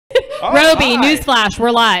Roby, newsflash,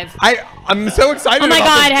 we're live. I'm so excited. Oh my about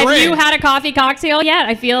God, this have drink. you had a coffee cocktail yet?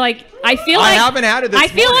 I haven't had it this I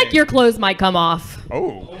feel morning. like your clothes might come off.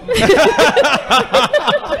 Oh.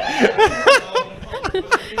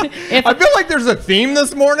 I feel like there's a theme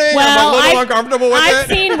this morning. I'm a little uncomfortable with it. I've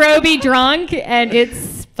seen Roby drunk, and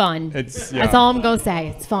it's fun. That's all I'm going to say.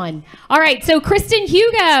 It's fun. All right, so Kris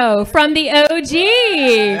Hugo from the OG.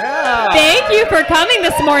 Yeah. Thank you for coming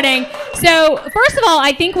this morning. So first of all,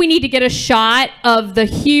 I think we need to get a shot of the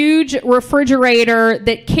huge refrigerator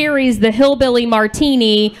that carries the Hillbilly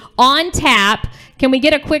Martini on tap. Can we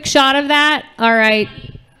get a quick shot of that? All right.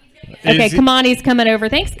 Okay, Kamani's coming over.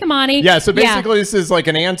 Thanks, Kamani. Yeah, so basically this is like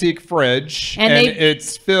an antique fridge, and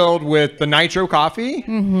it's filled with the nitro coffee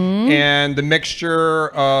and the mixture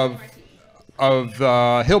of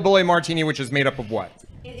Hillbilly Martini, which is made up of what?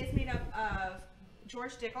 It is made up of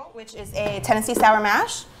George Dickel, which is a Tennessee sour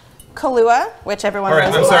mash, Kahlua, which everyone knows.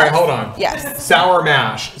 All right, I'm sorry, hold on. Yes. Sour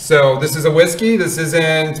mash. So this is a whiskey. This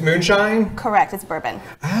isn't moonshine? Correct, it's bourbon.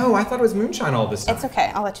 Oh, I thought it was moonshine all this time. It's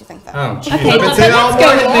okay, I'll let you think that. Oh, geez. Okay, let's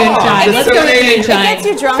go with moonshine. Let's go with moonshine. It gets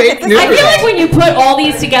you drunk. I feel like when you put all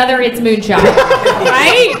these together, it's moonshine,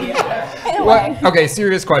 right? What? Okay,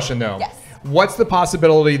 serious question though. Yes. What's the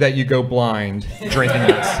possibility that you go blind drinking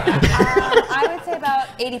this? I would say about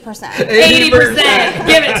 80%. 80%.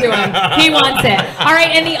 Give it to him. He wants it. All right,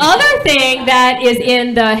 and the other thing that is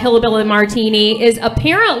in the Hillbilly Martini is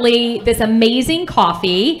apparently this amazing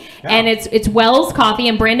coffee, and it's Wells Coffee,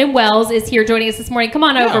 and Brandon Wells is here joining us this morning. Come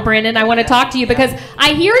on over, Brandon. I want to talk to you because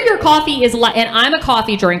I hear your coffee is, and I'm a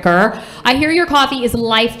coffee drinker, I hear your coffee is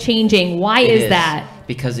life-changing. Why is that?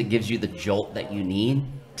 Because it gives you the jolt that you need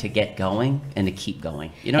to get going and to keep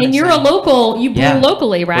going. You know, and you're a local, you brew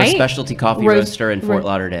locally, right? We're a specialty coffee roaster in Fort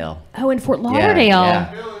Lauderdale. Oh, in Fort Lauderdale.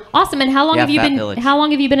 Yeah. Awesome. And how long have you been Village. How long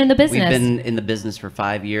have you been in the business? We've been in the business for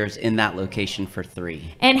 5 years, in that location for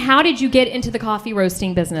 3. And how did you get into the coffee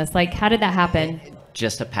roasting business? Like, how did that happen?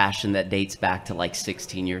 Just a passion that dates back to like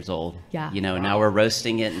 16 years old. Yeah. You know, now we're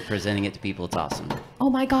roasting it and presenting it to people. It's awesome. Oh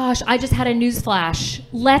my gosh, I just had a news flash.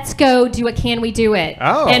 Let's go do a Can We Do It?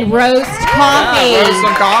 Oh. And roast coffee. Yeah, roast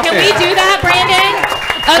some coffee. Can we do that, Brandon?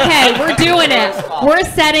 Okay, we're doing it. We're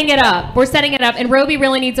setting it up. We're setting it up. And Roby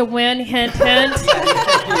really needs a win. Hint, hint.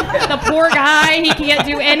 The poor guy, he can't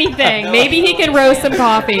do anything. Maybe he can roast some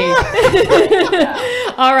coffee.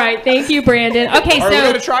 All right, thank you, Brandon. Okay, so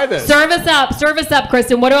we're gonna try this. Serve us up,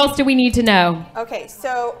 Kristen. What else do we need to know? Okay,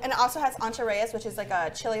 so, and it also has Entrereyes, which is like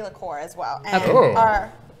a chili liqueur as well. And Okay.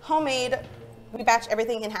 our homemade, we batch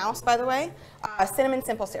everything in-house, by the way, cinnamon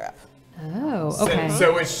simple syrup. Oh, okay.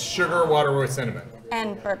 So it's sugar water with cinnamon.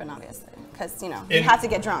 And bourbon, obviously, because, you know, you have to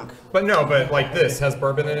get drunk. But like this has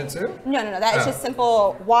bourbon in it too? No, that is just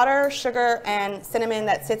simple water, sugar, and cinnamon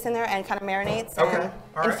that sits in there and kind of marinates and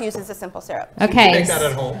infuses the simple syrup. Okay. Make that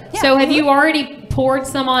at home. Yeah. So have you already poured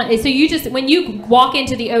some on? So you just, when you walk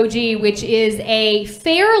into the OG, which is a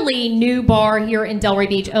fairly new bar here in Delray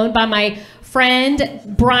Beach, owned by my friend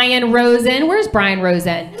Brian Rosen. Where's Brian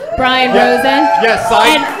Rosen? Brian Rosen. Yes,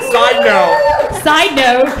 side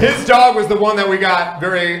note. His dog was the one that we got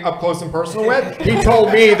very up close and personal with. He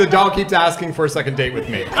told me the dog keeps asking for a second date with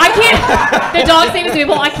me. I can't, the dog's name is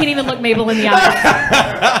Mabel. I can't even look Mabel in the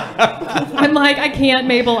eye. I'm like, I can't,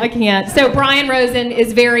 Mabel, I can't. So Brian Rosen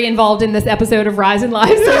is very involved in this episode of Rise and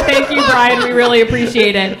Life. So thank you, Brian. We really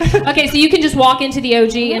appreciate it. Okay, so you can just walk into the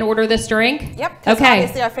OG and order this drink? Yep. Okay.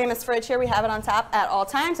 Obviously, our famous fridge here, we have it on tap at all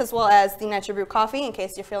times, as well as the Nitro Brew coffee, in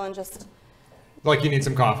case you're feeling just... Like you need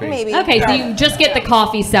some coffee. Maybe. Okay, so you just get the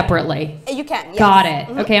coffee separately. You can, yes. Got it.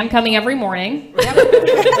 Okay, I'm coming every morning.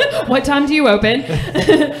 What time do you open?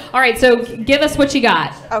 All right, so give us what you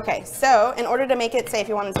got. Okay, so in order to make it, say if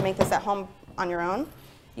you wanted to make this at home on your own,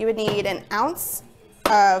 you would need an ounce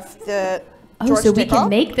of the George so we Dickel. can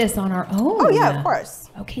make this on our own. Oh, yeah, of course.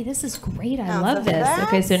 Okay, this is great. I Ounce love of this. that.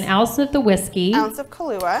 Okay, so an ounce of the whiskey. Ounce of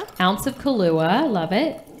Kahlua. Ounce of Kahlua. I love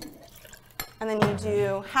it. And then you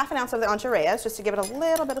do half an ounce of the Entrereyes, just to give it a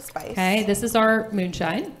little bit of spice. Okay, this is our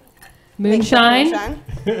moonshine. Moonshine.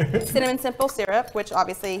 Cinnamon simple syrup, which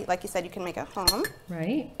obviously, like you said, you can make at home.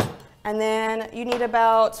 Right. And then you need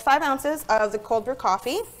about 5 ounces of the cold brew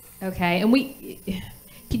coffee. Okay, and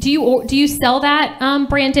do you sell that,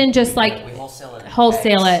 Brandon? Just like We wholesale it.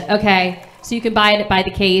 wholesale it. Okay, so you can buy it by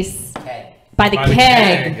the case. Keg. By the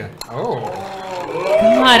keg. Oh.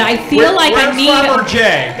 God, I feel like I need. Where's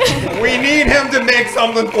Jay? We need him to make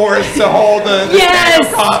something for us to hold the can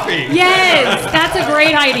of coffee. Yes, that's a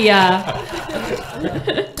great idea.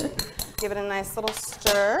 Give it a nice little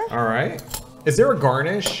stir. All right. Is there a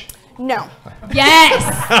garnish? No. Yes,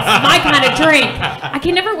 my kind of drink. I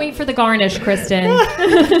can never wait for the garnish, Kristen.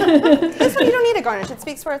 This one you don't need a garnish. It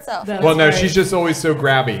speaks for itself. Well, no, she's just always so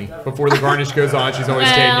grabby. Before the garnish goes on, she's always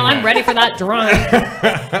taking it. I'm ready for that drunk.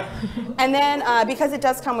 And then because it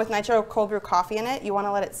does come with nitro cold brew coffee in it, you want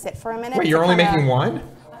to let it sit for a minute. Wait, you're only making one?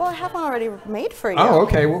 Well, I have one already made for you. Oh,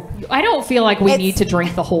 okay. Well, I don't feel like we need to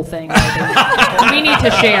drink the whole thing. We need to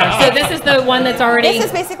share. So this is the one that's already... This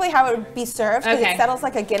is basically how it would be served, because it settles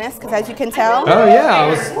like a Guinness, because as you can tell... Oh, yeah.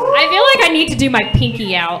 I feel like I need to do my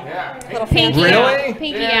pinky out. Little pinky really? out.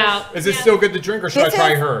 Pinky out. Is this still good to drink, or should I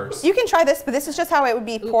try hers? You can try this, but this is just how it would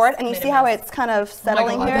be poured, and you see how it's kind of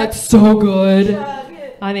settling here? That's so good.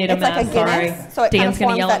 I made a mess. Like a Guinness, sorry. So it Dan's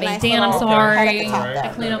kind of gonna yell at me. nice Dan, I'm sorry.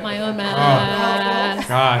 I clean up my own mess.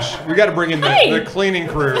 Gosh, we got to bring in the cleaning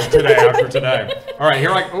crew today after today. All right,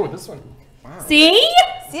 here this one. Wow. See?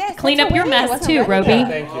 Yeah, clean up your mess too, Roby. Yeah,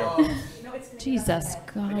 thank you. Jesus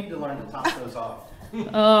God. I need to learn to top those off.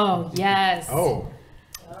 Oh yes. Oh,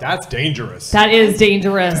 that's dangerous. That is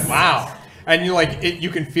dangerous. Wow. And you you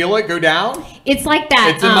can feel it go down. It's like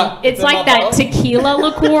that. It's like that tequila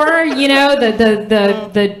liqueur. You know,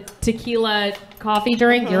 the tequila coffee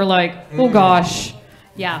drink. You're like, oh gosh,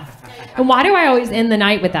 yeah. And why do I always end the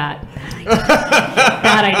night with that?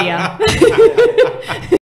 Bad idea. Bad idea.